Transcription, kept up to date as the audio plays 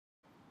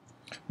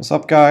What's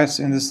up guys,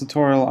 in this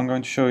tutorial I'm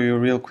going to show you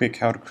real quick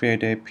how to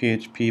create a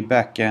PHP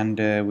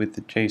backend with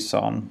the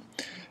JSON.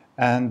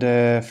 And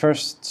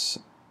first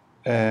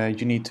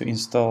you need to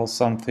install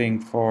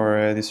something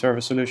for the server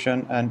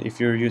solution, and if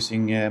you're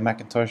using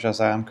Macintosh as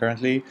I am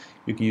currently,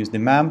 you can use the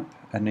MAMP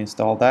and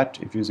install that.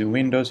 If you're using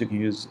Windows you can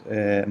use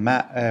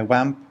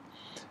WAMP,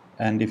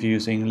 and if you're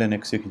using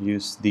Linux you can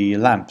use the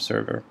LAMP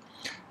server.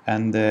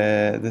 And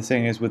the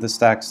thing is with the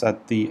stacks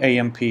that the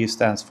AMP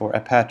stands for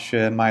Apache,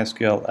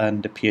 MySQL,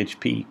 and the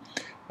PHP.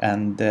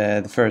 And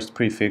the first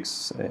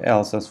prefix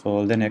L stands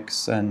for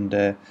Linux,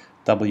 and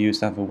W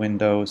stands for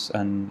Windows,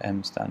 and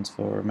M stands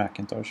for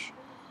Macintosh.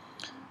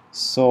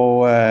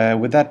 So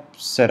with that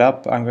set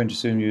up, I'm going to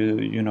assume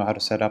you know how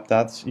to set up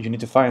that. You need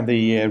to find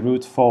the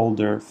root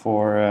folder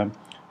for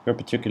your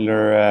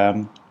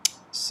particular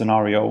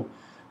scenario.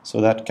 So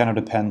that kind of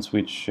depends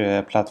which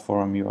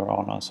platform you are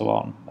on and so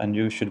on, and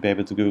you should be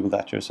able to Google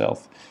that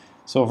yourself.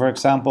 So for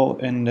example,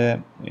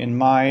 in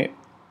my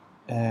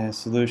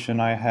solution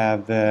I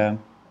have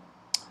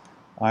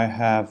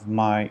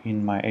my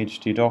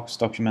htdocs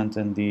document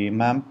in the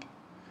MAMP,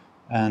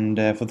 and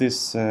for this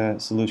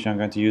solution I'm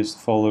going to use a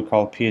folder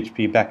called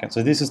PHP backend.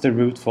 So this is the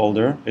root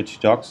folder,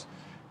 htdocs,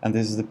 and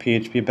this is the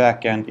PHP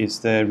backend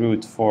is the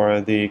root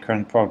for the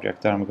current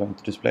project that I'm going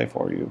to display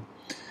for you.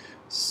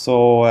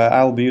 So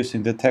I'll be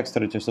using the text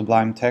editor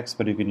Sublime Text,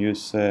 but you can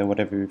use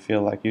whatever you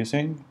feel like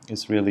using.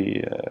 It's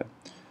really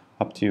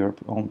up to your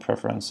own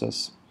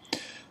preferences.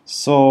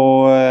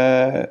 So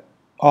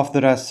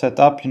after that's set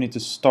up, you need to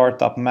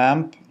start up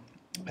MAMP.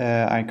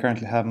 I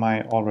currently have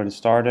mine already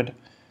started.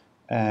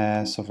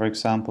 So for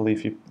example,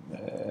 if you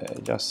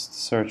just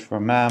search for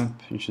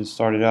MAMP, you should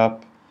start it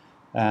up.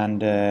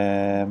 And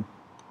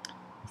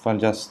if I'll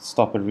just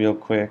stop it real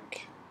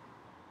quick.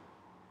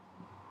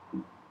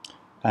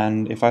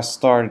 And if I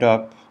start it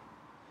up,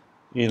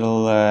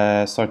 it'll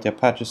start the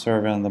Apache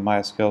server and the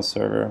MySQL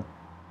server.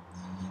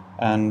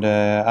 And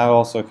I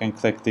also can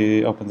click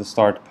the open the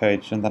start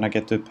page, and then I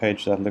get to a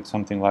page that looks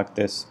something like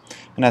this.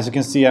 And as you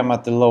can see, I'm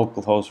at the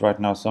local host right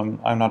now, so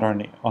I'm not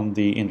on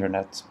the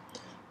internet.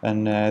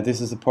 And this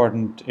is an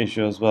important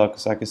issue as well,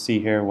 because I can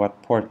see here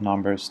what port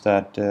numbers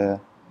that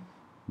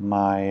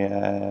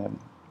my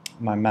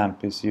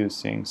MAMP is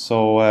using.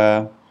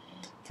 So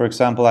for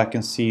example, I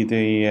can see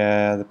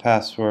the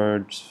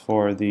passwords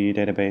for the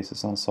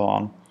databases and so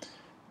on,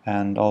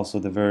 and also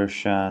the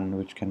version,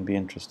 which can be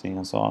interesting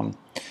and so on.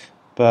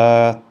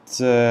 But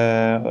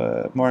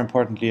more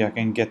importantly, I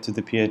can get to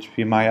the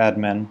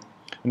phpMyAdmin.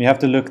 And you have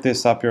to look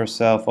this up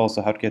yourself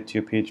also, how to get to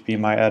your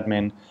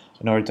phpMyAdmin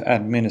in order to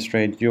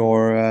administrate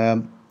your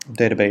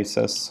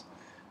databases.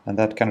 And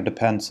that kind of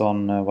depends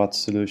on what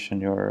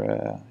solution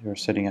you're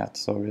sitting at.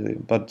 So really,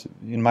 but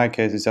in my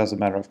case, it's just a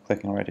matter of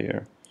clicking right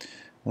here.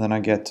 And then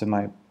I get to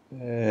my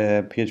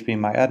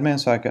phpMyAdmin,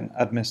 so I can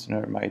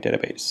administer my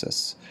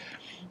databases.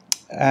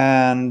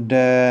 And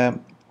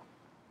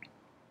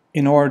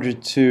in order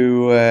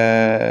to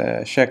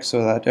check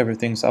so that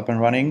everything's up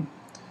and running,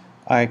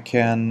 I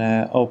can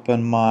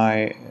open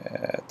my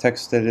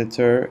text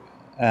editor,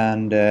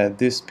 and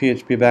this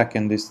PHP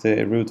backend is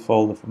the root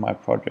folder for my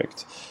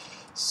project.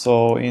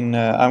 So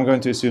I'm going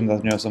to assume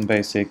that you know some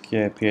basic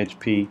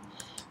PHP.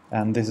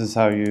 And this is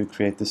how you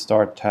create the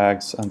start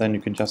tags, and then you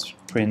can just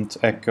print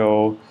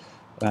echo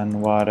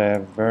and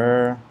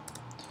whatever,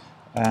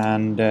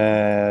 and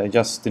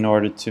just in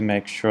order to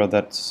make sure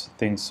that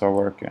things are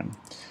working.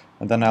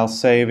 And then I'll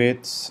save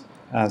it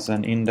as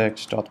an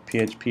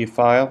index.php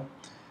file,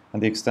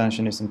 and the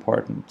extension is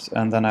important.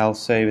 And then I'll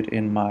save it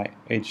in my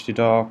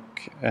htdoc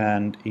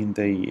and in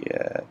the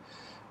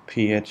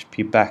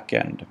PHP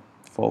backend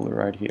folder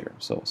right here.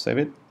 So save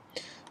it,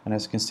 and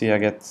as you can see I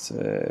get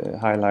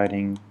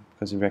highlighting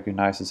because it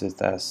recognizes it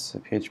as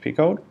PHP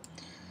code.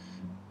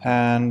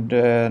 And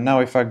now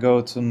if I go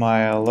to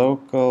my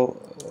local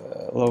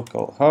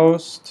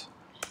host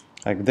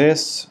like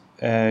this,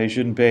 you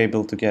shouldn't be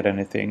able to get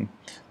anything.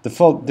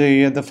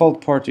 The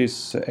default port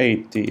is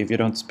 80 if you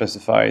don't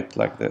specify it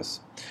like this.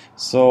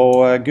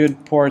 So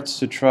good ports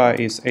to try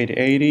is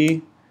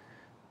 8080,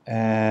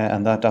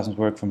 and that doesn't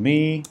work for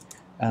me.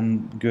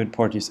 And good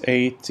port is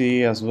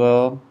 80 as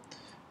well.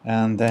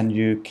 And then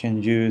you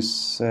can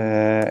use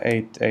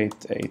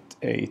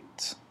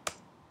 8888,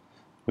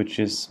 which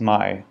is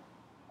my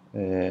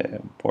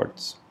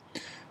ports.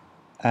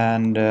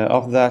 And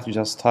after that you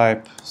just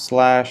type /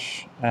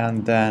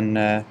 and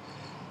then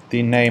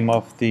the name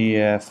of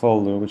the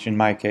folder, which in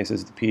my case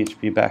is the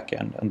PHP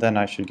backend, and then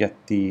I should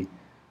get the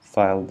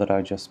file that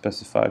I just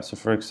specified. So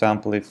for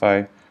example, if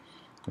I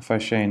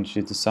change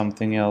it to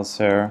something else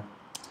here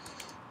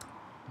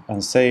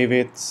and save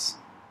it,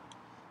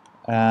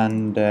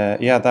 and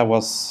yeah, that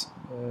was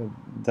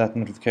that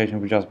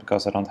notification was just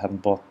because I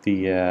haven't bought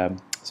the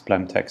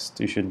Sublime Text.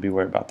 You shouldn't be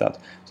worried about that.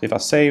 So if I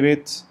save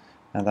it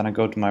and then I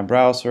go to my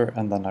browser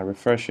and then I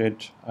refresh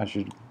it, I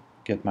should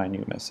get my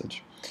new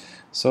message.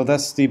 So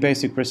that's the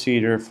basic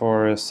procedure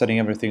for setting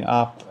everything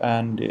up.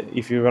 And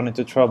if you run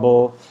into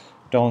trouble,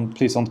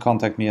 please don't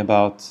contact me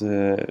about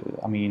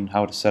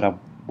how to set up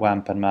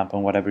WAMP and MAMP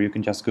and whatever. You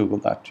can just Google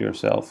that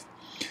yourself.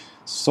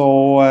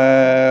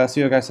 So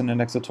see you guys in the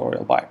next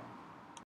tutorial. Bye.